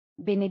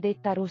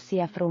Benedetta Rossi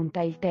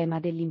affronta il tema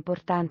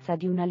dell'importanza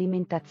di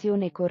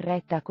un'alimentazione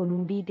corretta con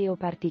un video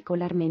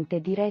particolarmente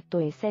diretto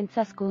e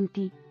senza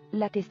sconti,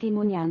 la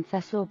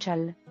testimonianza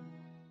social.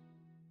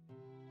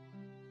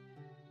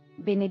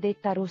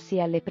 Benedetta Rossi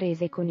alle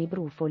prese con i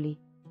brufoli.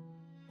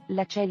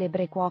 La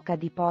celebre cuoca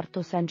di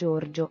Porto San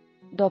Giorgio,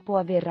 dopo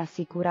aver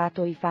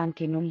rassicurato i fan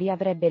che non li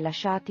avrebbe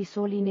lasciati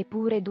soli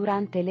neppure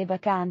durante le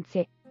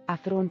vacanze,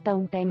 affronta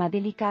un tema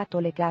delicato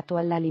legato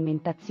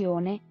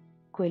all'alimentazione,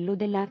 quello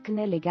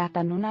dell'acne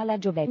legata non alla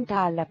gioventù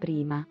alla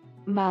prima,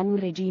 ma a un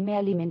regime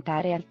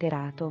alimentare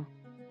alterato.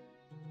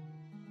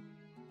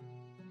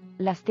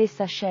 La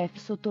stessa chef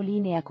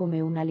sottolinea come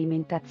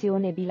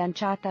un'alimentazione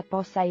bilanciata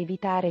possa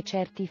evitare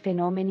certi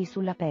fenomeni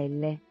sulla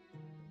pelle.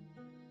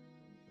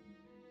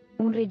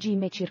 Un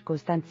regime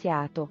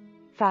circostanziato,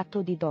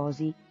 fatto di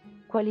dosi,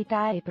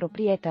 qualità e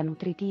proprietà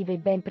nutritive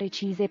ben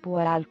precise può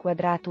al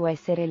quadrato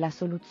essere la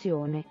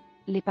soluzione.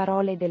 Le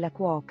parole della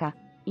cuoca,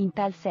 in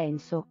tal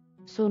senso,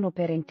 sono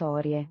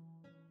perentorie.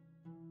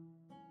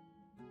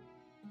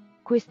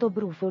 Questo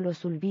brufolo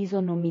sul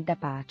viso non mi dà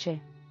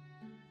pace.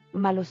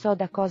 Ma lo so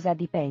da cosa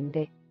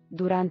dipende,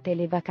 durante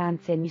le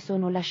vacanze mi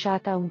sono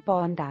lasciata un po'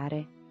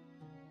 andare.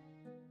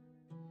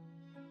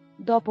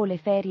 Dopo le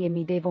ferie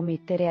mi devo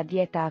mettere a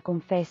dieta a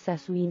confessa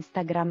su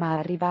Instagram, è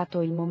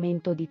arrivato il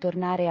momento di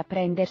tornare a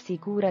prendersi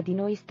cura di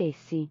noi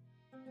stessi.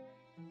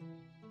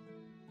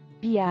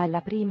 Via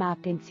alla prima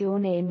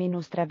attenzione e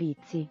meno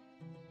stravizi.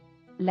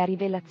 La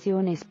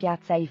rivelazione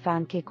spiazza i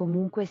fan che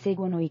comunque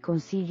seguono i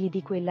consigli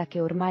di quella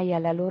che ormai è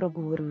la loro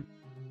guru.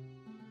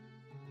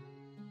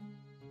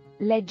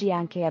 Leggi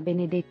anche a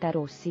Benedetta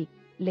Rossi,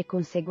 le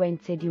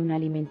conseguenze di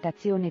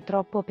un'alimentazione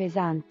troppo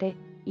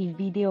pesante. Il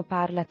video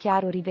parla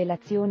chiaro,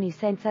 rivelazioni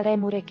senza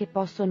remore che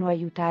possono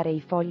aiutare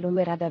i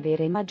follower ad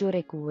avere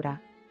maggiore cura,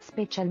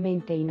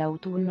 specialmente in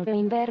autunno e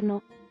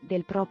inverno,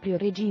 del proprio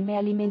regime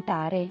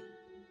alimentare.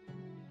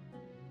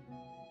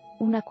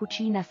 Una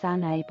cucina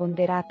sana e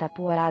ponderata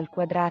può al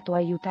quadrato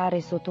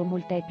aiutare sotto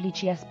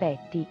molteplici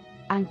aspetti,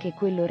 anche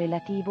quello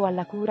relativo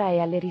alla cura e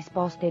alle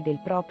risposte del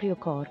proprio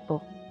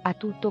corpo, a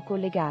tutto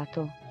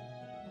collegato.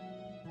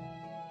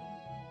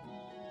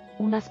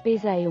 Una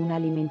spesa e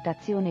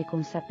un'alimentazione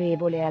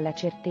consapevole alla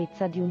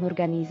certezza di un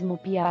organismo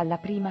pia alla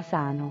prima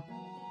sano.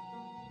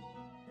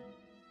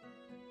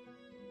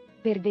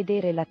 Per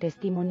vedere la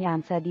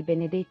testimonianza di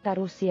Benedetta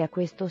Rossi, a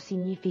questo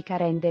significa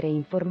rendere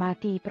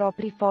informati i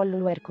propri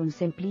follower con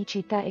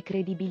semplicità e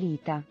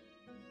credibilità.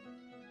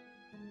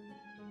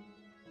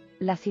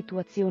 La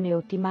situazione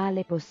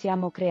ottimale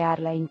possiamo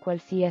crearla in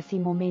qualsiasi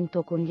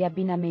momento con gli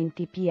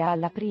abbinamenti pia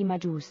alla prima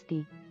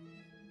giusti.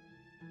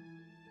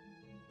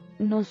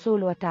 Non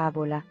solo a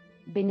tavola,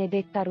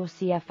 Benedetta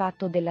Rossi ha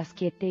fatto della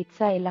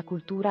schiettezza e la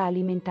cultura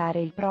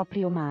alimentare il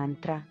proprio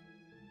mantra.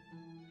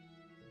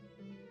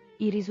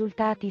 I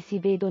risultati si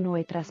vedono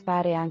e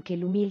traspare anche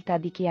l'umiltà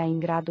di chi è in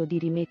grado di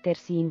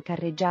rimettersi in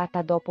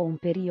carreggiata dopo un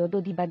periodo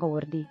di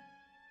bagordi.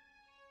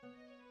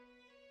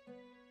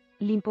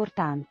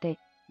 L'importante,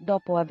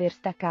 dopo aver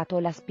staccato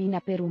la spina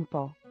per un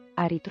po',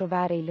 a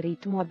ritrovare il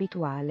ritmo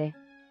abituale.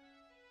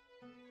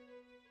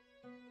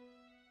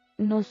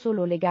 Non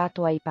solo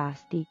legato ai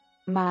pasti,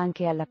 ma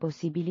anche alla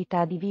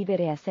possibilità di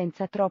vivere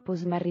senza troppo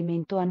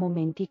smarrimento a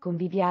momenti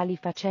conviviali,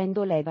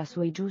 facendo leva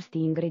sui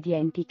giusti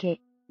ingredienti che,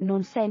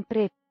 non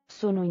sempre,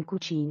 sono in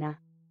cucina.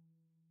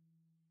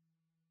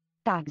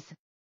 Tags